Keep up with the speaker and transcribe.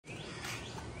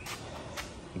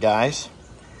Guys,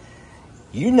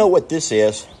 you know what this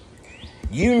is.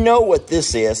 You know what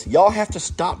this is. Y'all have to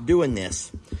stop doing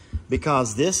this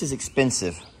because this is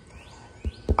expensive.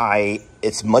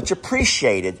 It's much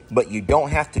appreciated, but you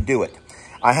don't have to do it.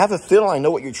 I have a feeling I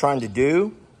know what you're trying to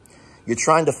do. You're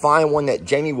trying to find one that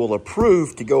Jamie will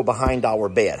approve to go behind our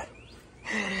bed.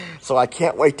 So I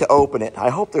can't wait to open it.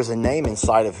 I hope there's a name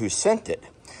inside of who sent it.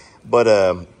 But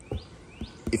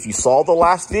if you saw the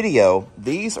last video,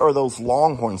 these are those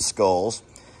longhorn skulls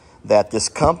that this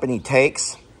company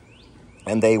takes,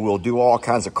 and they will do all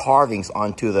kinds of carvings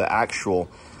onto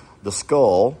the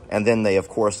skull, and then they of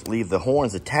course leave the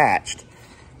horns attached,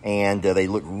 and they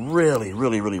look really,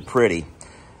 really, really pretty.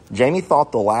 Jamie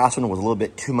thought the last one was a little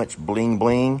bit too much bling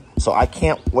bling, so I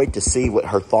can't wait to see what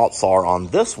her thoughts are on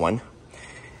this one.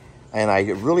 And I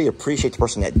really appreciate the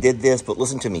person that did this, but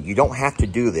listen to me, you don't have to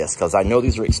do this because I know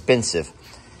these are expensive.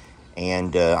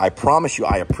 And I promise you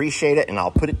I appreciate it, and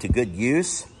I'll put it to good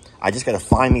use. I just got to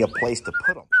find me a place to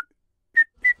put them.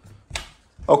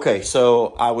 Okay,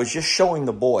 so I was just showing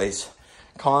the boys,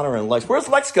 Connor and Lex. Where's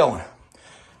Lex going?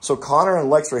 So Connor and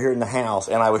Lex are here in the house,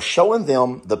 and I was showing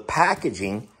them the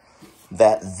packaging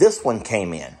that this one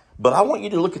came in. But I want you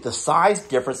to look at the size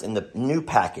difference in the new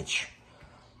package.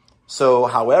 So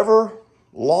however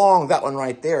long that one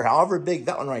right there, however big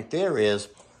that one right there is,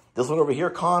 this one over here,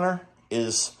 Connor,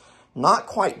 is not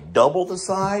quite double the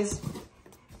size,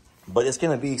 but it's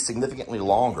going to be significantly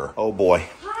longer. Oh boy.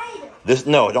 Hide.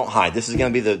 No, don't hide. This is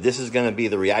going to be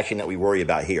the reaction that we worry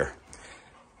about here.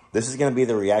 This is going to be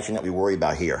the reaction that we worry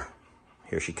about here.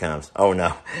 Here she comes. Oh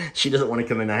no, she doesn't want to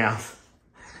come in the house.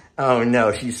 Oh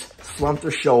no, she's slumped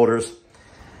her shoulders.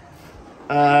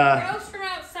 Gross from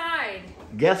outside.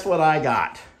 Guess what I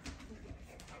got?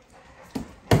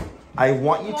 I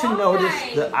want you to notice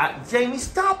that Jamie,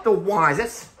 stop the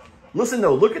whines. Listen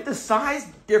though, look at the size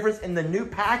difference in the new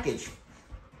package.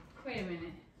 Wait a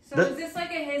minute. So is this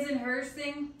like a his and hers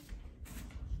thing?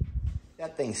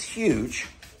 That thing's huge.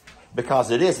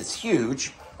 Because it is, it's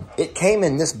huge. It came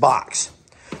in this box.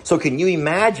 So can you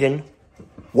imagine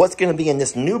what's going to be in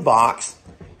this new box,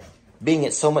 being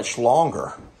it so much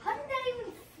longer? How did that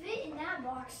even fit in that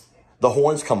box? The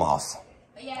horns come off.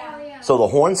 Yeah. Oh, yeah. So the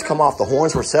horns come off. The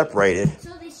horns were separated. So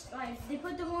they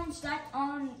put the horns stacked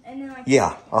on and then like...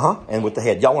 Yeah, and with the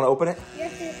head. Y'all want to open it?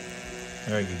 Yes.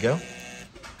 There you go.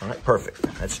 All right, perfect.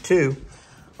 That's 2.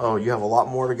 Oh, you have a lot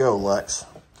more to go, Lex.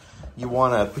 You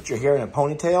want to put your hair in a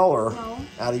ponytail or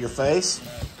out of your face?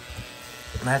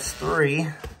 And that's 3.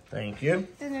 Thank you.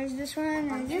 Then there's this one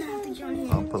and there's this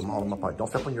one. I'll put them all in my pocket. Don't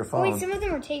step on your phone. Wait, some of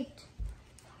them are taped.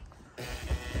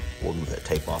 We'll move that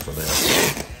tape off of there.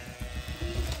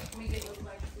 Make it look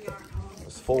like we aren't home.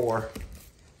 That's 4.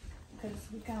 Because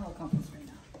we kind of look homeless right now.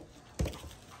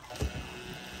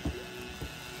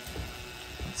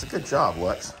 That's a good job,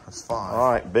 Lex. That's 5.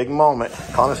 All right, big moment.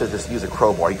 Connor says just use a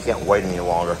crowbar. You can't wait any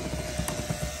longer.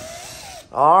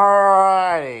 All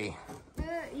righty.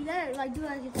 You gotta like do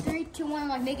like a 3, 2, 1,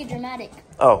 like make it dramatic.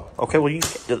 Oh, okay.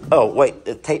 Well, wait.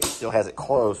 The tape still has it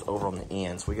closed over on the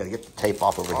end, so we got to get the tape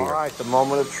off over here. All right, the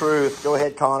moment of truth. Go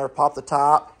ahead, Connor. Pop the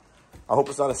top. I hope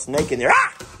it's not a snake in there.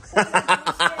 Ah!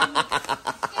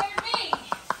 Scared me.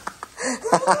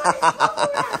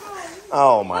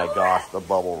 Oh my gosh, the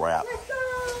bubble wrap. Let's go.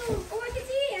 Oh, I can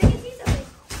see it. I can see something.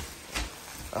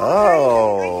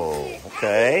 Oh,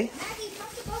 okay. Maggie,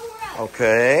 pop the bubble wrap.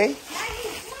 Okay.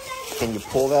 Maggie, Can you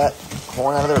pull that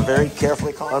horn out of there very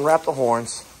carefully? Unwrap the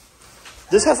horns.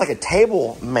 This has like a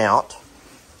table mount.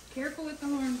 Careful with the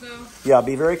horns, though. Yeah,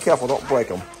 be very careful. Don't break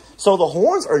them. So the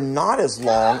horns are not as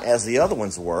long as the other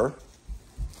ones were.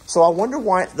 So I wonder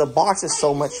why the box is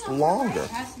so much longer. It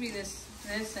has to be this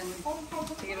and to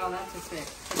get all that to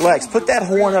fit. Lex, put that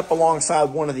horn up alongside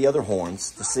one of the other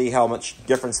horns to see how much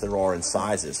difference there are in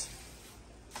sizes.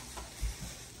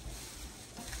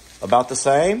 About the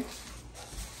same?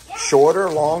 Shorter,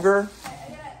 longer?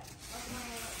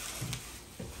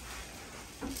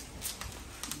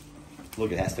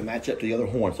 Look, it has to match up to the other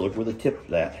horn. So look where the tip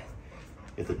is at.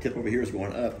 If the tip over here is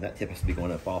going up, that tip has to be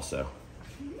going up also.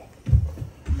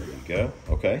 There you go.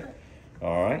 Okay.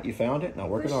 All right, you found it. Now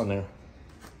work it on there.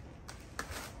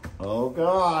 Oh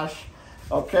gosh.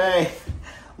 Okay.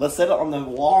 Let's set it on the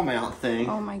wall mount thing.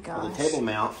 Oh my gosh. Or the table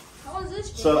mount. how is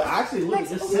this? So actually, look, it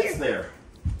just sits there.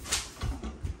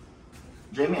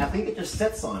 Jamie, I think it just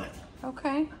sits on it.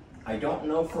 Okay. I don't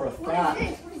know for a What fact. is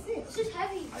this? What is this? It's just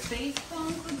heavy. Face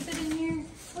phone could fit in here.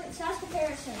 Wait, size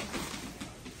comparison.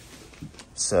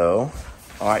 So,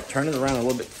 all right, turn it around a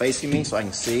little bit facing me so I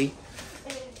can see.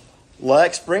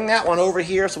 Lex, bring that one over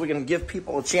here so we can give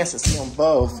people a chance to see them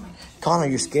both. Connor,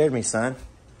 you scared me, son.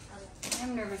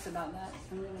 I'm nervous about that.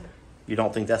 You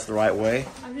don't think that's the right way?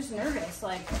 I'm just nervous.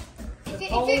 Like, the If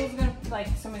pole's it- gonna, like,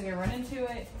 someone's gonna run into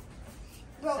it.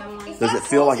 Bro, Someone- if Does that it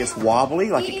feel like falls, it's wobbly,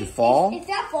 like it could fall? If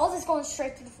that falls, it's going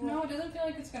straight to the floor. No, it doesn't feel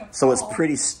like it's gonna fall. So it's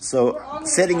pretty, so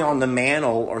sitting on the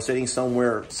mantle or sitting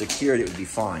somewhere secured, it would be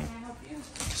fine. Can I help you?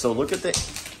 So look at the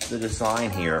design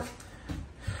here.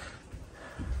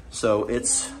 So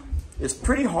it's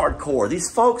pretty hardcore.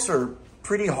 These folks are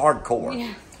pretty hardcore.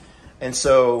 Yeah. And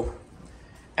so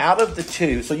out of the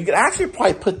two, so you could actually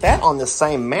probably put that on the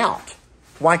same mount.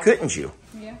 Why couldn't you?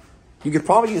 Yeah. You could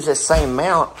probably use that same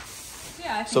mount.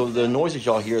 Yeah, I think So the noises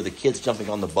y'all hear are the kids jumping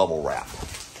on the bubble wrap.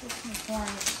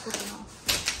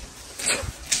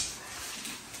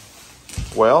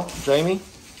 Well, Jamie,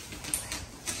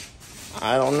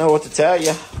 I don't know what to tell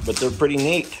you, but they're pretty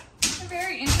neat. They're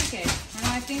very intricate, and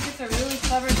I think it's a really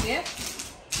clever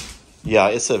gift. Yeah,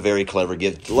 it's a very clever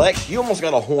gift. Lex, you almost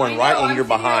got a horn right in your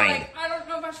behind. Like, I don't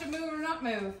know if I should move or not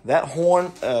move. That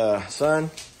horn, son.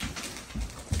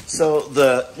 So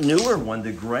the newer one,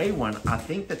 the gray one, I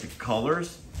think that the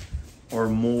colors are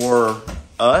more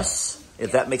us,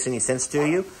 if that makes any sense to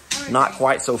you. Not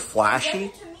quite so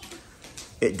flashy.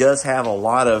 It does have a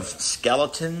lot of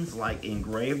skeletons like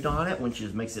engraved on it, which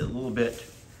just makes it a little bit,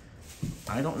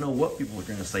 I don't know what people are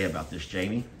going to say about this,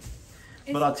 Jamie.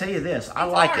 But I'll tell you this, I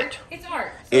like it. It's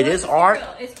art. It is art.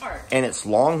 It's art. And it's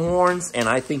Longhorns, and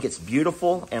I think it's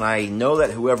beautiful. And I know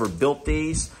that whoever built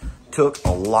these took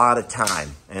a lot of time,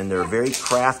 and they're very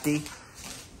crafty,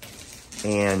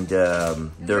 and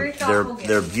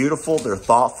they're beautiful. They're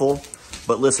thoughtful.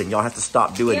 But listen, y'all have to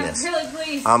stop doing this. Really,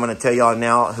 please. I'm going to tell y'all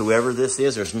now, whoever this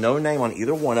is, there's no name on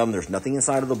either one of them. There's nothing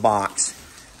inside of the box.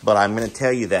 But I'm going to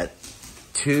tell you that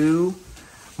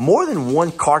more than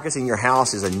one carcass in your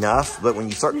house is enough. But when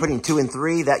you start putting 2 and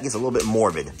 3, that gets a little bit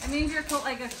morbid. That means you're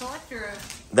like a collector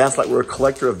of... That's like we're a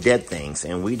collector of dead things,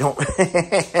 and we don't...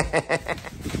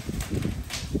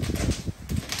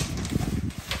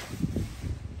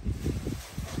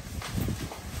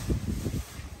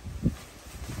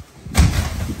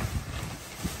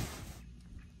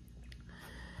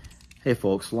 Hey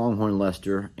folks, Longhorn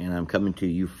Lester, and I'm coming to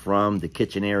you from the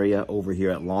kitchen area over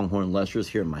here at Longhorn Lester's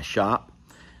here in my shop.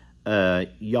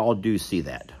 Y'all do see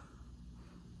that.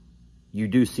 You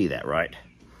do see that, right?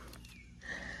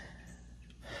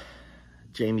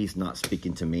 Jamie's not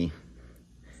speaking to me.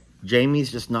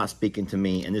 Jamie's just not speaking to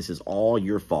me, and this is all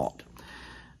your fault.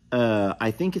 I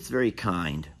think it's very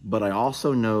kind, but I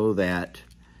also know that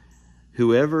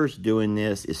whoever's doing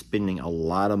this is spending a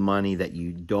lot of money that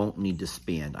you don't need to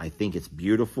spend. I think it's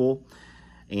beautiful,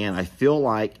 and I feel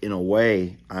like, in a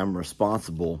way, I'm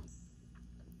responsible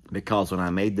because when I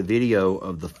made the video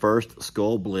of the first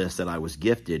Skull Bliss that I was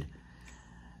gifted,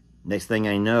 next thing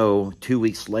I know, 2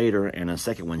 weeks later, and a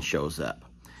second one shows up.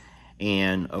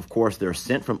 And, of course, they're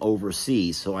sent from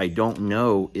overseas, so I don't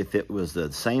know if it was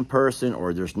the same person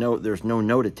or there's no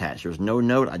note attached. There's no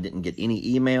note. I didn't get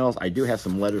any emails. I do have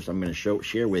some letters I'm going to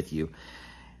share with you.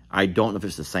 I don't know if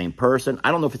it's the same person. I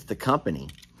don't know if it's the company,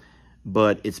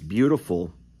 but it's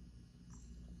beautiful.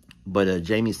 But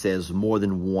Jamie says more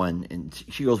than one. And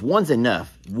she goes, one's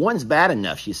enough. One's bad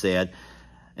enough, she said.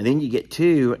 And then you get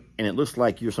 2, and it looks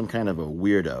like you're some kind of a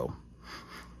weirdo.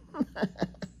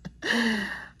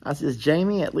 I says,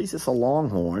 Jamie, at least it's a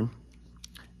Longhorn.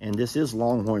 And this is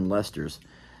Longhorn Lester's.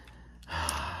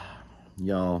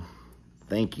 Y'all,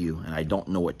 thank you. And I don't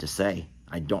know what to say.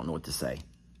 I don't know what to say.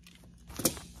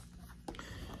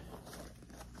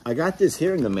 I got this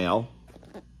here in the mail.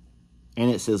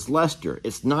 And it says Lester.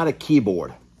 It's not a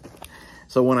keyboard.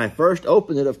 So when I first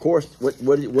opened it, of course, what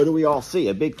do we all see?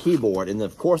 A big keyboard. And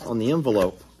of course, on the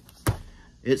envelope,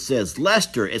 it says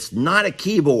Lester. It's not a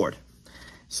keyboard.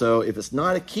 So if it's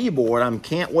not a keyboard, I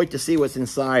can't wait to see what's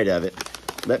inside of it.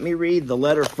 Let me read the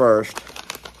letter first.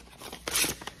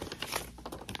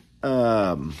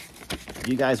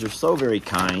 You guys are so very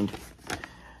kind.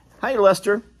 Hi,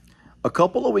 Lester. A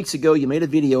couple of weeks ago, you made a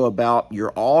video about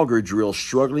your auger drill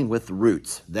struggling with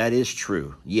roots. That is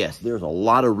true. Yes, there's a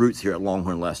lot of roots here at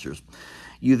Longhorn Lester's.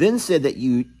 You then said that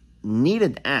you need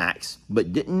an axe,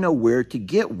 but didn't know where to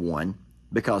get one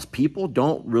because people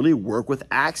don't really work with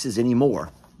axes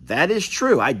anymore. That is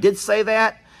true. I did say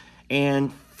that.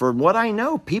 And from what I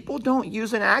know, people don't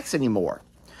use an axe anymore.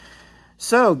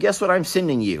 So guess what I'm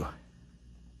sending you?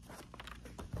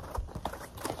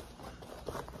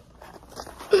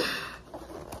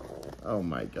 Oh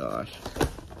my gosh.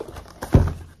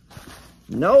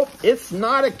 Nope, it's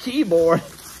not a keyboard.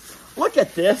 Look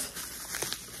at this.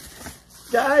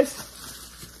 Guys.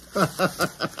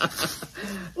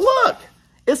 Look,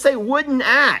 it's a wooden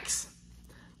axe.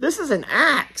 This is an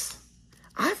axe.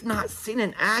 I've not seen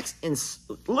an axe in...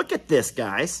 Look at this,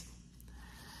 guys.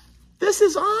 This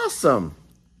is awesome.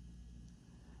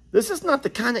 This is not the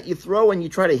kind that you throw and you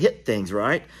try to hit things,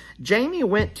 right? Jamie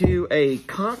went to a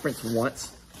conference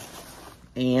once,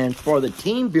 and for the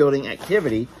team building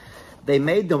activity, they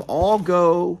made them all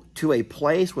go to a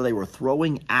place where they were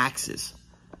throwing axes.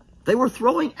 They were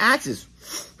throwing axes.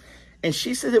 And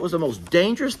she said it was the most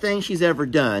dangerous thing she's ever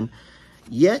done,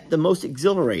 yet the most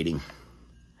exhilarating.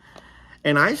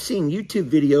 And I've seen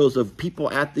YouTube videos of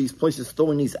people at these places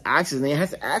throwing these axes, and they have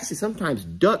to actually sometimes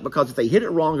duck because if they hit it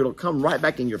wrong, it'll come right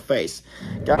back in your face.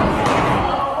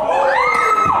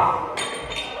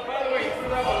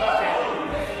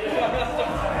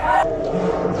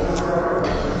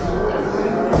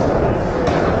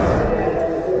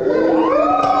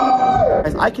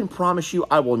 I can promise you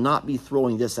I will not be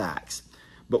throwing this axe.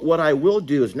 But what I will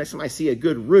do is next time I see a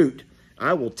good root,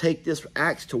 I will take this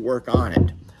axe to work on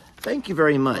it. Thank you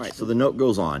very much. Right, so the note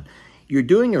goes on. You're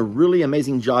doing a really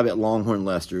amazing job at Longhorn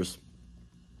Lester's.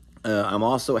 I'm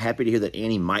also happy to hear that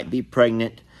Annie might be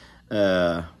pregnant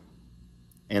and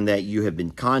that you have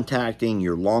been contacting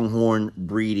your Longhorn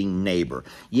breeding neighbor.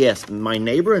 Yes, my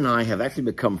neighbor and I have actually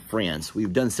become friends.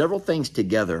 We've done several things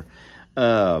together.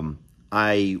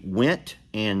 I went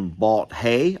and bought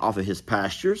hay off of his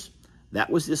pastures. That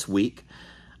was this week.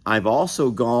 I've also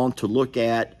gone to look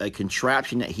at a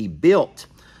contraption that he built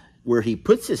where he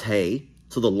puts his hay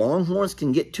so the Longhorns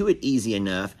can get to it easy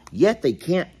enough, yet they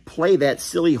can't play that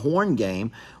silly horn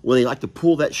game where they like to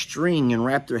pull that string and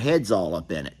wrap their heads all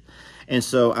up in it. And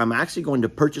so I'm actually going to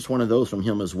purchase one of those from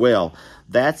him as well.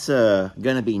 That's going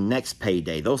to be next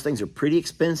payday. Those things are pretty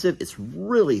expensive. It's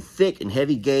really thick and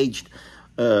heavy gauged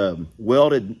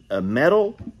welded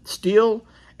metal, steel.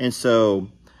 And so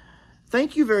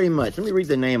thank you very much. Let me read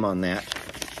the name on that.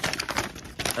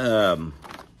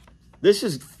 This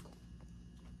is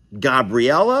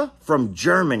Gabriella from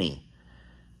Germany.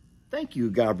 Thank you,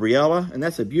 Gabriella. And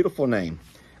that's a beautiful name.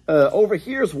 Over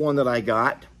here's one that I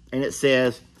got, and it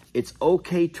says, it's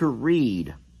okay to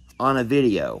read on a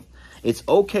video. It's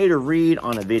okay to read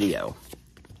on a video.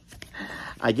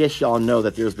 I guess y'all know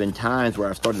that there's been times where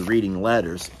I've started reading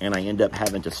letters, and I end up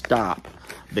having to stop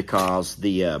because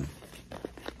the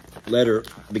letter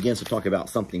begins to talk about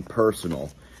something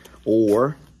personal,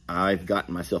 or I've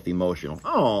gotten myself emotional.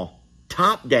 Oh,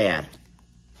 Top Dad.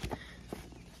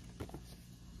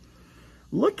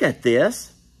 Look at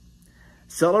this.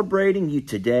 Celebrating you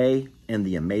today and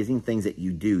the amazing things that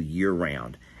you do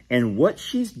year-round. And what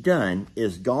she's done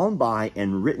is gone by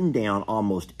and written down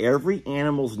almost every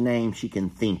animal's name she can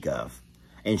think of.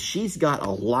 And she's got a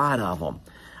lot of them.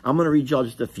 I'm going to read y'all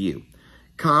just a few.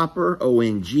 Copper,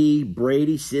 ONG,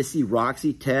 Brady, Sissy,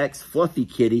 Roxy, Tex, Fluffy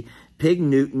Kitty, Pig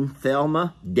Newton,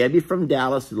 Thelma, Debbie from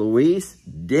Dallas, Louise,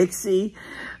 Dixie,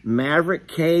 Maverick,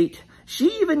 Kate. She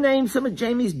even named some of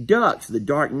Jamie's ducks, the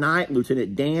Dark Knight,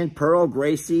 Lieutenant Dan, Pearl,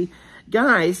 Gracie.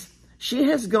 Guys, she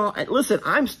has gone, listen,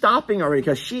 I'm stopping already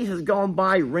because she has gone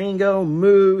by Ringo,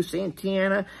 Moo,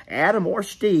 Santana, Adam or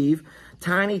Steve,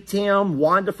 Tiny Tim,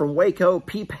 Wanda from Waco,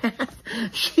 Peepath.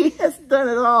 She has done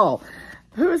it all.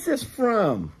 Who is this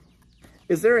from?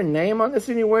 Is there a name on this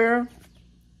anywhere?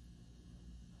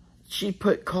 She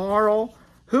put Carl.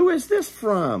 Who is this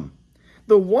from?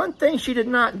 The one thing she did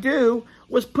not do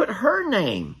was put her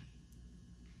name.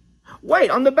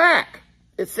 Wait, on the back.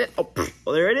 It said, oh,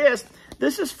 well, there it is.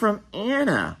 This is from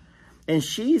Anna, and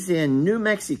she's in New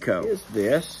Mexico. What is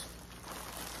this?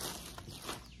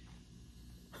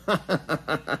 God,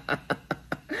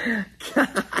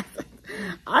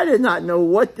 I did not know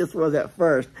what this was at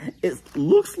first. It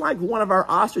looks like one of our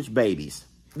ostrich babies.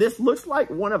 This looks like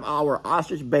one of our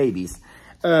ostrich babies.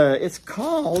 It's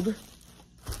called,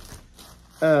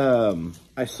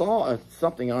 I saw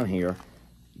something on here,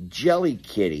 Jelly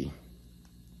Kitty,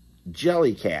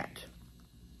 Jelly Cat.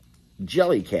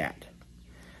 Jelly Cat.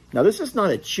 Now, this is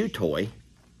not a chew toy.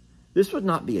 This would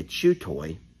not be a chew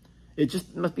toy. It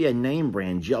just must be a name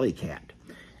brand, Jelly Cat.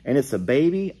 And it's a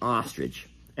baby ostrich.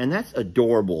 And that's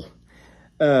adorable.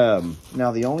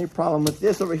 Now, the only problem with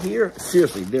this over here,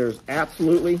 seriously, there's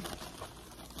absolutely,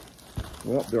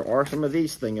 well, there are some of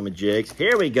these thingamajigs.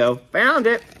 Here we go. Found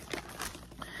it.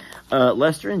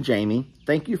 Lester and Jamie,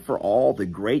 thank you for all the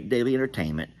great daily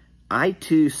entertainment. I,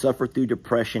 too, suffer through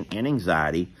depression and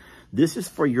anxiety. This is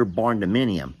for your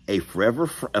barndominium, a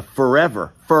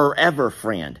forever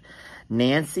friend.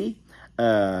 Nancy,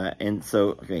 and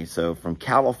so, okay, so from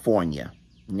California,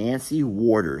 Nancy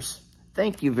Waters.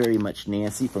 Thank you very much,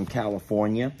 Nancy from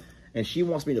California. And she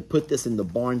wants me to put this in the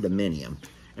barndominium.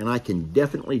 And I can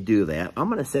definitely do that. I'm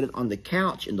going to set it on the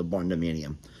couch in the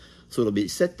barndominium. So it'll be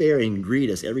sit there and greet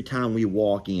us every time we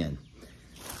walk in.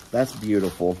 That's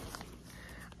beautiful.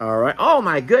 All right. Oh,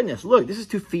 my goodness. Look, this is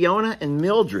to Fiona and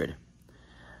Mildred.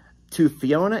 To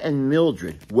Fiona and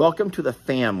Mildred, welcome to the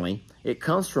family. It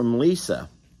comes from Lisa,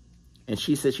 and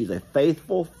she says she's a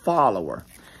faithful follower.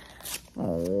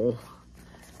 Oh,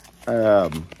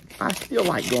 I still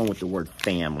like going with the word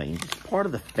family. It's part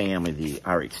of the family,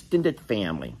 our extended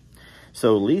family.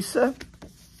 So Lisa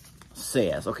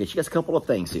says, okay, she has a couple of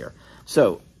things here.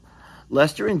 So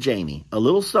Lester and Jamie, a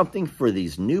little something for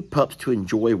these new pups to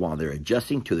enjoy while they're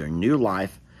adjusting to their new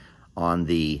life on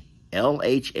the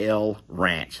LHL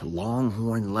Ranch.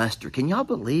 Longhorn Lester. Can y'all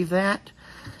believe that?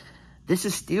 This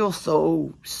is still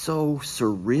so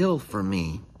surreal for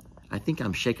me. I think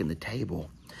I'm shaking the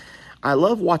table. I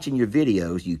love watching your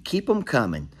videos. You keep them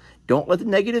coming. Don't let the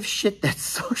negative shit that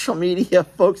social media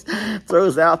folks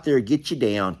throws out there get you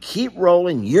down. Keep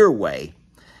rolling your way.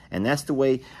 And that's the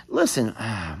way. Listen,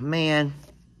 man,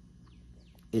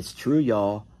 it's true,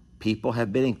 y'all. People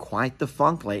have been in quite the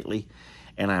funk lately.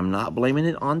 And I'm not blaming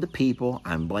it on the people.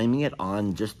 I'm blaming it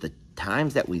on just the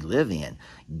times that we live in.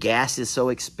 Gas is so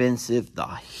expensive. The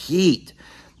heat,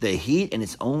 and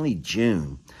it's only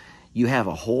June. You have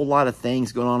a whole lot of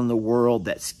things going on in the world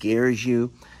that scares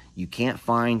you. You can't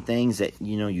find things that,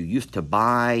 you used to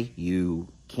buy. You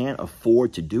can't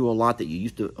afford to do a lot that you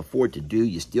used to afford to do.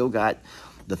 You still got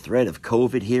the threat of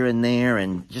COVID here and there.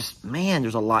 And just, man,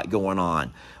 there's a lot going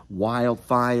on.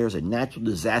 Wildfires and natural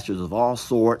disasters of all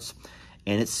sorts.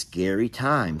 And it's scary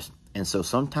times. And so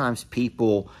sometimes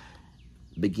people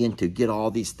begin to get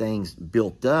all these things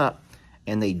built up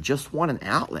and they just want an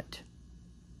outlet.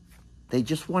 They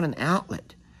just want an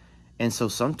outlet. And so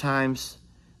sometimes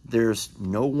there's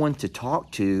no one to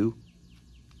talk to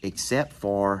except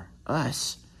for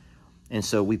us. And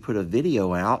so we put a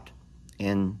video out,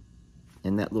 and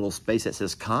in that little space that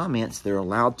says comments, they're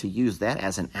allowed to use that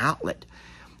as an outlet.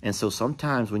 And so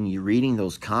sometimes when you're reading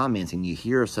those comments and you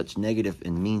hear such negative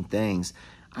and mean things,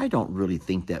 I don't really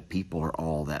think that people are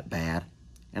all that bad.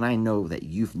 And I know that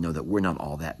you know that we're not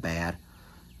all that bad.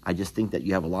 I just think that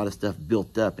you have a lot of stuff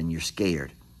built up and you're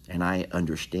scared. And I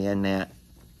understand that.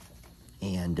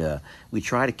 And we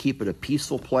try to keep it a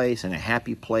peaceful place and a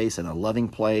happy place and a loving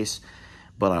place.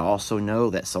 But I also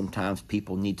know that sometimes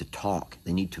people need to talk.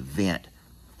 They need to vent.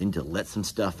 They need to let some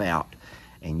stuff out.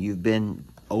 And you've been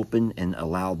open and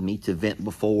allowed me to vent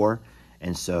before.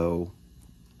 And so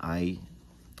I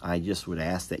just would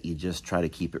ask that you just try to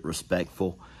keep it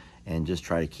respectful and just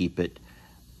try to keep it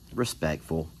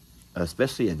respectful,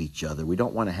 especially of each other. We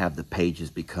don't want to have the pages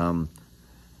become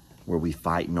where we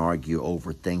fight and argue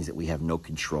over things that we have no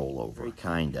control over. Very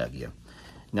kind of you.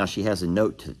 Now she has a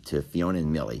note to Fiona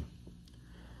and Millie.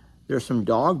 There's some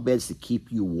dog beds to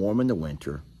keep you warm in the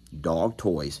winter, dog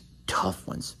toys, tough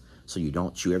ones, so you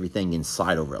don't chew everything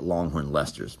inside over at Longhorn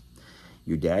Lester's.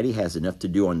 Your daddy has enough to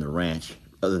do on the ranch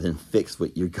other than fix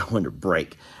what you're going to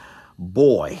break.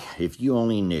 Boy, if you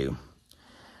only knew.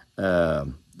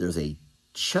 There's a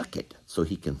chuck it so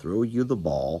he can throw you the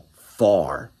ball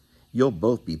far. You'll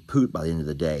both be pooped by the end of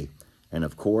the day. And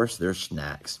of course, there's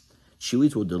snacks.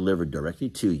 Chewy's will deliver directly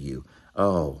to you.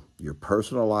 Oh, your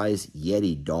personalized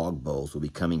Yeti dog bowls will be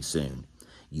coming soon.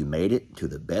 You made it to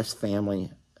the best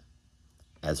family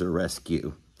as a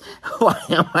rescue. Why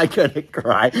am I going to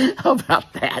cry? How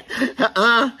about that?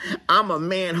 I'm a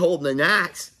man holding an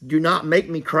axe. Do not make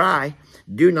me cry.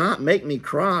 Do not make me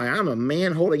cry. I'm a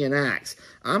man holding an axe.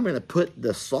 I'm going to put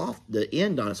the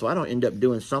end on it so I don't end up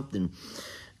doing something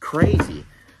crazy.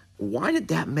 Why did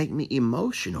that make me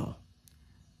emotional?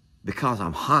 Because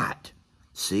I'm hot.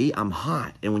 See, I'm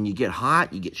hot. And when you get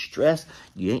hot, you get stressed.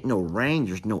 You ain't no rain.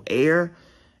 There's no air.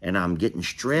 And I'm getting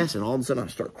stressed. And all of a sudden, I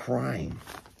start crying.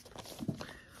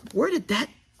 Where did that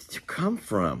come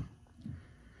from?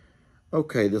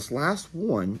 Okay, this last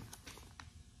one.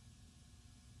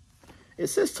 It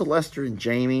says to Lester and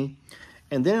Jamie.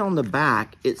 And then on the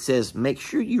back, it says, make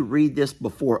sure you read this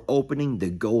before opening the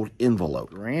gold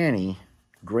envelope.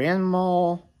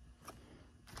 Grandma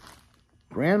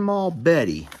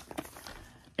Betty.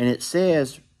 And it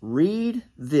says, read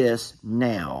this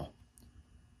now.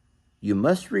 You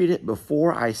must read it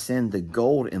before I send the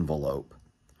gold envelope.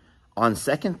 On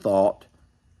second thought,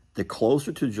 the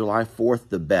closer to July 4th,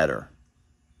 the better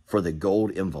for the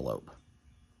gold envelope.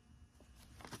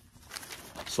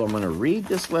 So I'm going to read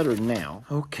this letter now.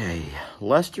 Okay,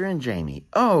 Lester and Jamie.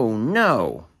 Oh,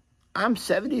 no. I'm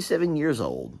 77 years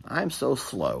old. I'm so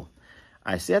slow.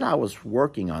 I said I was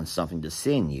working on something to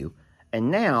send you,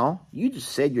 and now you just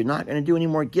said you're not going to do any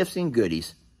more gifts and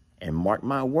goodies. And mark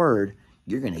my word,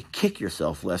 you're going to kick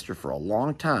yourself, Lester, for a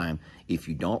long time if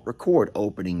you don't record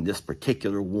opening this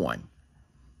particular one.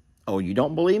 Oh, you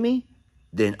don't believe me?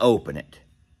 Then open it.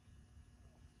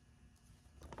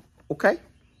 Okay.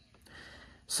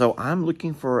 So I'm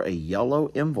looking for a yellow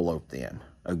envelope then,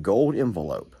 a gold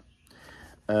envelope.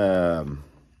 I'm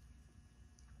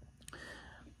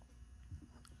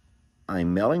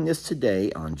mailing this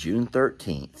today on June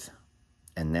 13th.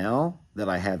 And now that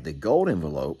I have the gold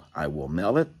envelope, I will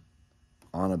mail it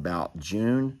on about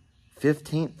June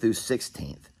 15th through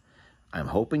 16th. I'm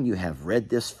hoping you have read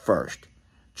this first.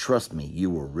 Trust me, you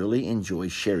will really enjoy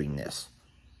sharing this.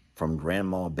 From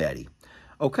Grandma Betty.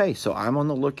 Okay, so I'm on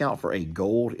the lookout for a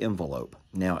gold envelope.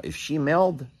 Now, if she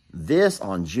mailed this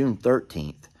on June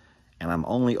 13th, and I'm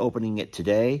only opening it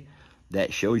today,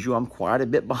 that shows you I'm quite a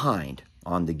bit behind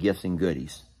on the gifts and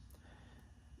goodies.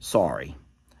 Sorry.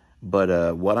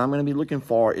 But what I'm going to be looking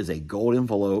for is a gold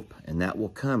envelope, and that will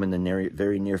come in the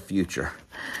very near future.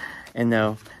 And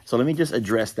now, so let me just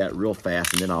address that real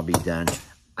fast, and then I'll be done.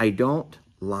 I don't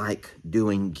like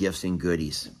doing gifts and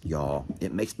goodies, y'all.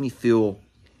 It makes me feel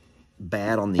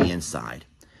bad on the inside.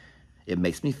 It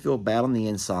makes me feel bad on the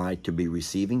inside to be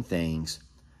receiving things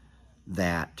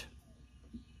that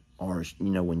are,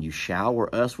 you know, when you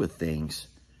shower us with things,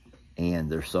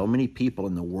 and there's so many people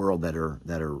in the world that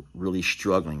are really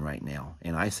struggling right now.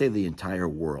 And I say the entire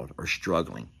world are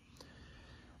struggling.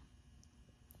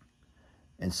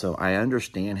 And so I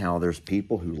understand how there's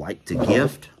people who like to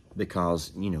gift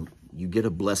because, you know, you get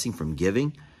a blessing from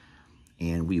giving.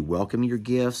 And we welcome your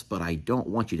gifts, but I don't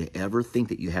want you to ever think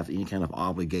that you have any kind of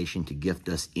obligation to gift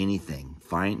us anything.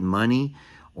 Find money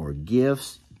or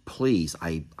gifts, please,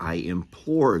 I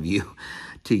implore of you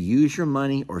to use your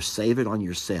money or save it on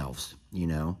yourselves, you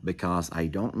know, because I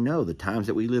don't know. The times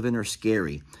that we live in are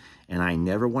scary, and I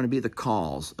never want to be the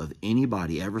cause of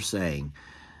anybody ever saying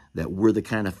that we're the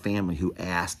kind of family who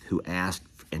asked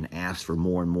for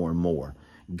more and more and more.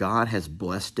 God has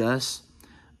blessed us.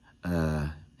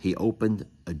 He opened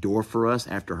a door for us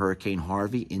after Hurricane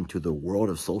Harvey into the world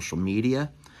of social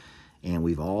media. And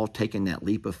we've all taken that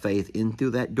leap of faith in through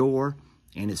that door.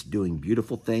 And it's doing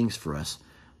beautiful things for us.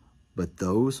 But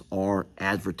those are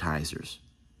advertisers.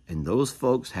 And those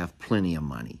folks have plenty of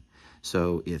money.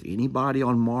 So if anybody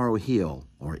on Morrow Hill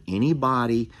or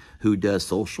anybody who does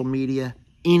social media,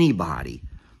 anybody,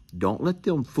 don't let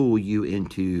them fool you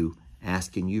into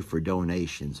asking you for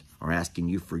donations or asking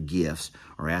you for gifts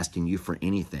or asking you for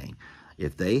anything.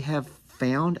 If they have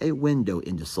found a window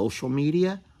into social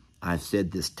media, I've said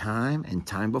this time and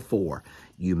time before,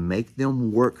 you make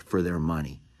them work for their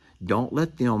money. Don't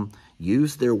let them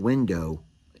use their window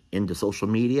into social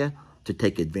media to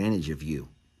take advantage of you.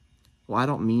 Well, I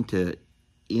don't mean to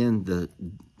end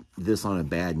this on a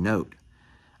bad note.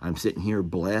 I'm sitting here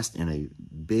blessed in a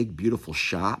big, beautiful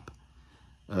shop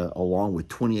along with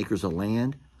 20 acres of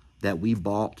land that we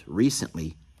bought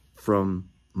recently from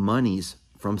monies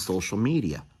from social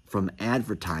media, from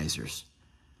advertisers.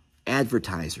 And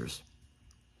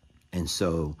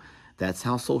so that's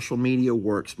how social media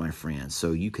works, my friends.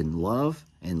 So you can love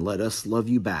and let us love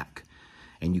you back.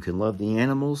 And you can love the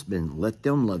animals, then let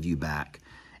them love you back.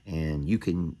 And you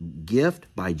can gift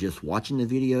by just watching the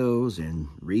videos and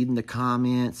reading the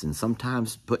comments and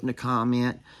sometimes putting a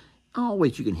comment.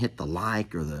 Always you can hit the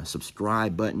like or the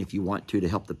subscribe button if you want to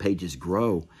help the pages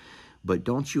grow. But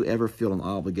don't you ever feel an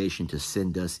obligation to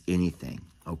send us anything,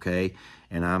 okay?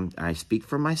 And I speak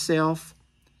for myself,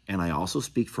 and I also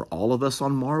speak for all of us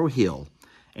on Morrow Hill.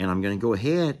 And I'm going to go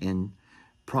ahead and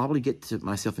probably get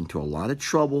myself into a lot of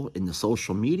trouble in the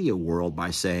social media world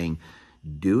by saying,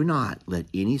 do not let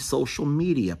any social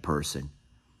media person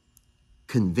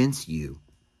convince you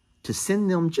to send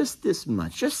them just this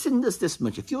much. Just send us this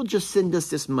much. If you'll just send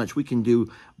us this much, we can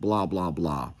do blah, blah,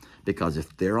 blah. Because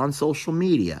if they're on social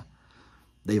media,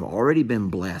 they've already been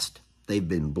blessed. They've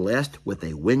been blessed with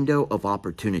a window of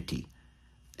opportunity.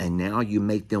 And now you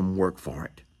make them work for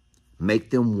it. Make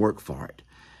them work for it.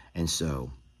 And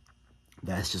so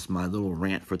that's just my little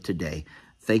rant for today.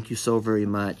 Thank you so very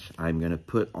much. I'm going to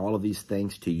put all of these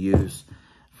things to use.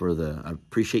 I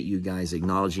appreciate you guys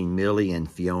acknowledging Millie and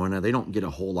Fiona. They don't get a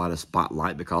whole lot of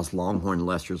spotlight because Longhorn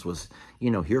Lester's was,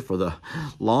 you know, here for the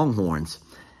Longhorns.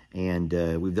 And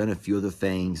we've done a few other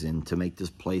things and to make this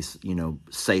place, you know,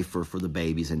 safer for the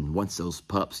babies. And once those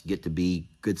pups get to be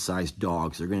good-sized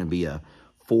dogs, they're going to be a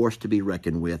force to be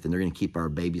reckoned with. And they're going to keep our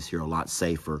babies here a lot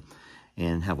safer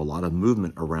and have a lot of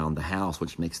movement around the house,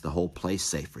 which makes the whole place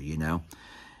safer, you know.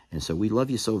 And so we love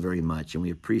you so very much, and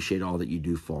we appreciate all that you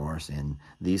do for us. And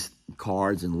these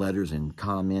cards and letters and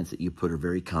comments that you put are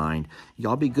very kind.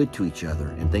 Y'all be good to each other,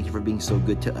 and thank you for being so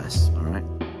good to us, all right?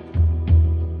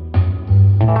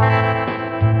 Bye.